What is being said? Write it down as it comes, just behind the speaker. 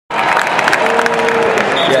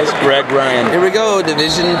Greg Ryan. Here we go,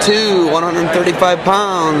 Division 2, 135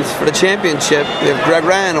 pounds for the championship. We have Greg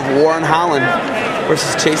Ryan of Warren, Howland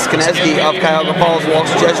versus Chase Skonieczny of Cuyahoga Falls, Walsh,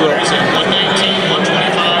 Jesuit.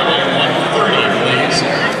 125 and 130, please.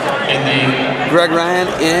 And the Greg Ryan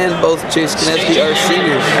and both Chase Skonieczny are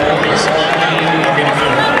seniors.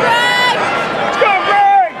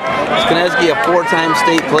 Skonieczny, a 4-time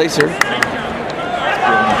state placer.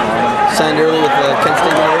 Signed early with Kent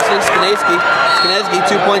State University. Skonieczny,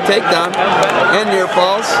 2-point takedown and near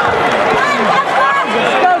falls.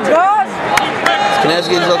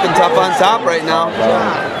 Skonieczny's looking tough on top right now.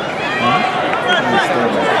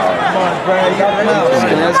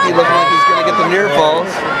 Skonieczny looking like he's going to get the near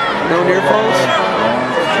falls. No near falls.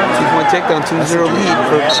 2-point takedown, 2-0 lead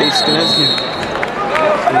for Chase Skonieczny.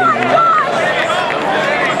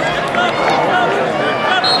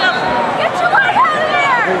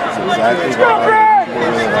 Let's go, Greg! 2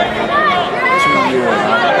 years.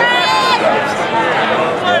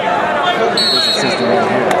 This assistant right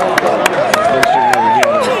here.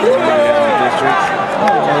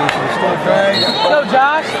 Go,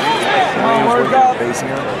 Josh. Facing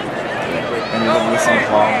him, and you're going to listen to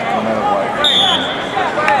Paul no matter what.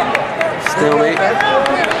 Stalemate.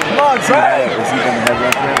 Come on, Greg! Is he going to head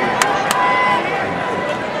right there?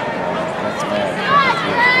 That's mad.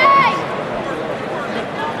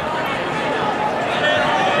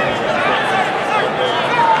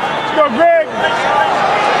 Go, Greg!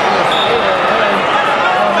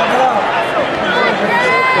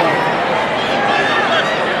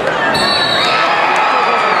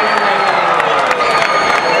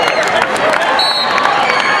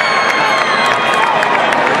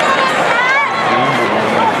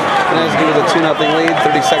 2-0 lead,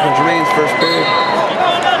 30 seconds remains, first period.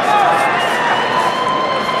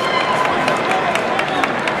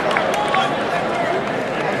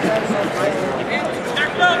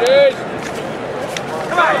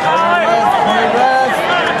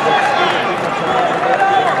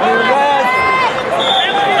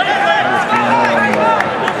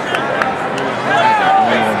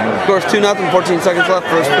 Of course, 2-0, 14 seconds left,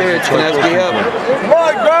 first period. Skonieczny up. Come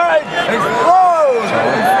on, Greg! Explode!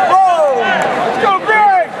 Explode! Let's go,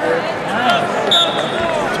 Greg!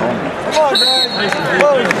 Come on, Greg!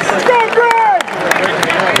 Explode! Let's go, Greg!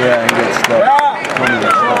 Yeah, he gets stuck. Tony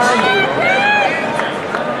gets stuck.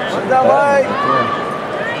 What's that way?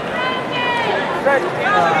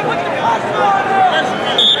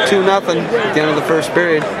 2-0 at the end of the first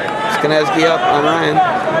period. Skonieczny up on Ryan.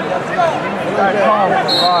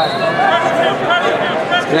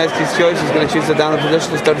 Skonieczny's choice is going to choose the down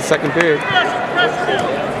position to start the second period.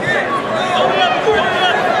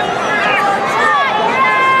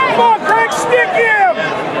 Come on, Greg, stick him!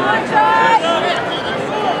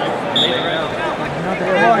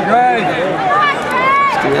 Come on, Greg!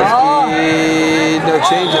 Skonieczny, no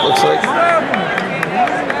change it looks like.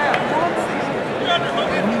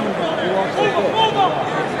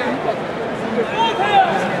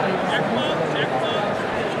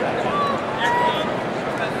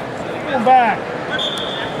 Back.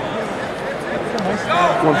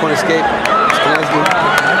 1-point escape. Skonieczny.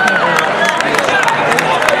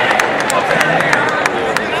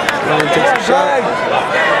 Ryan takes a shot.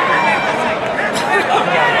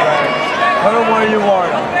 Put him where you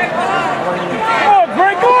want him. Oh,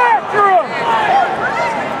 Greg, go after him!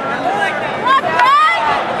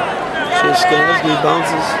 Chase Skonieczny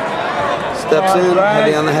bounces. Steps in,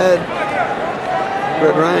 heavy on the head.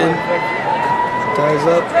 Greg Ryan ties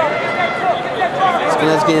up.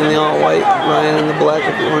 Skonieczny in the all-white, Ryan in the black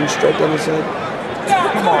with the orange stripe down his head.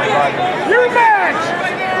 Come on, Ryan. Your match!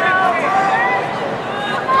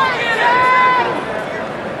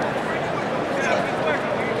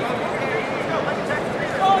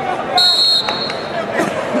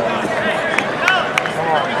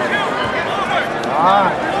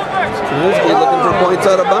 'Skonieczny looking for points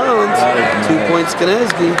out of bounds. 2 points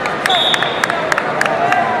Skonieczny.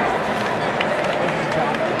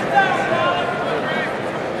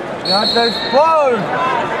 Not to explode!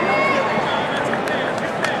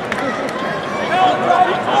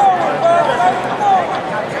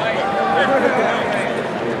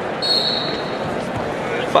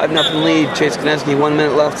 Five 5-0 lead. Chase Skonieczny, 1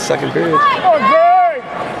 minute left, second period. Oh, Greg!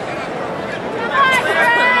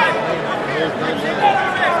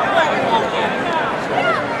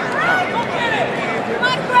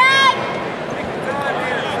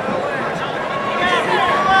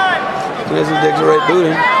 Skonieczny digs the right boot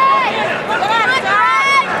in.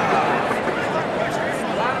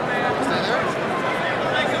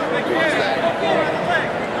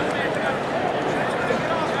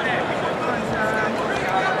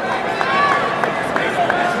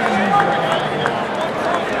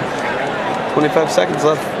 25 seconds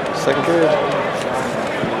left, second period.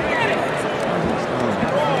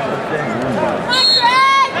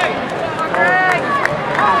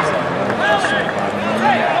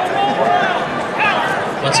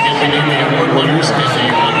 Once again, we name the award winners in the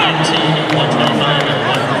 119, 125, and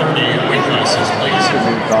 130 weight classes, please.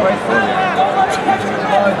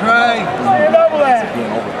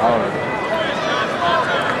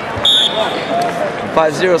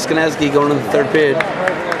 5-0 Skonieczny going into the third period.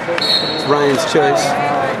 It's Ryan's choice.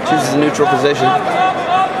 Chooses a neutral position.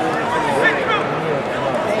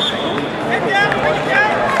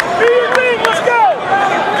 Let's go!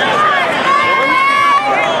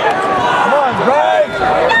 Come on, Greg!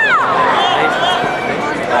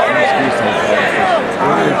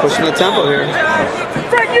 Ryan pushing the tempo here.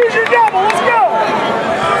 Greg, use your double. Let's go!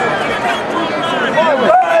 Come on,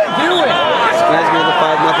 Greg! Do it! Skonieczny with a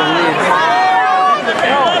 5-0 lead.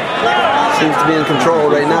 Seems to be in control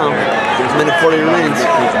right now. Minute 40 remains. Go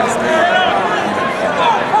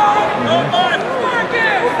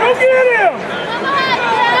get him!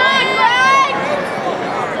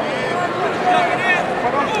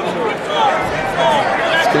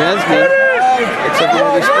 Skonieczny looks like he's going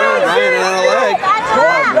to be screwed. Ryan on a leg.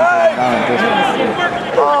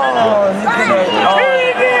 Oh,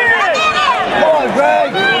 come on, Greg!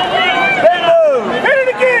 Big move! Hit it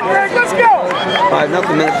again, Greg! Let's go!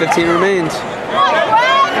 5-0, minute 15 remains.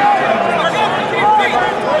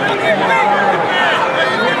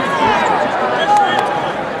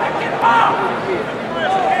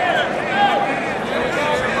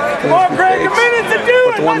 Come on, Greg, a minute to do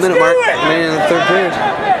it! The 1 minute mark remaining in the third period.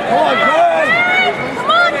 Come on, Greg!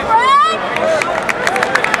 Come on, Greg!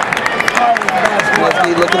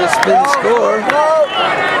 Skonieczny looking to spin the score.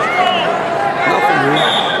 Nothing here.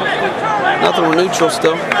 Nothing, we're neutral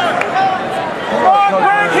still. Come on,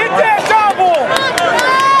 Greg, hit that double!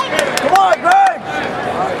 Come on, Greg!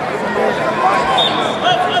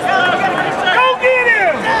 Go get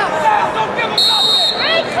him!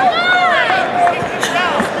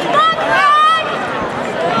 Come on, Greg!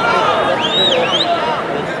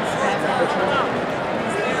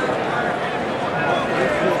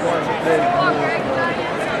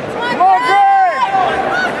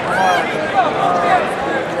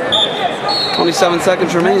 27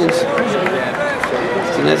 seconds remains.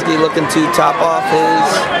 Skonieczny looking to top off his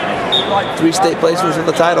 3 state placements with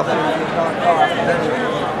the title. Come on,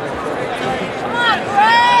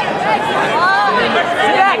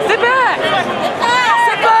 Greg! Sit back!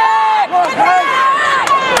 Sit back! Sit back!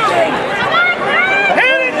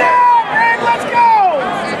 Hit it now, Greg! Let's go!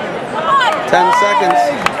 10 seconds.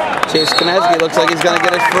 Skonieczny looks like he's going to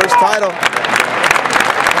get his first title.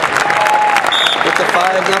 It's a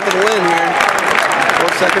 5-0 win here. 4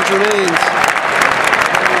 seconds remains.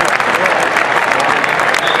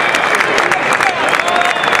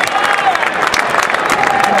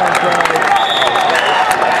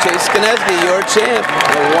 Skonieczny, your champ,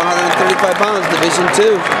 at 135 pounds, Division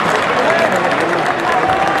 2.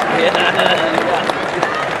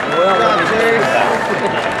 Well,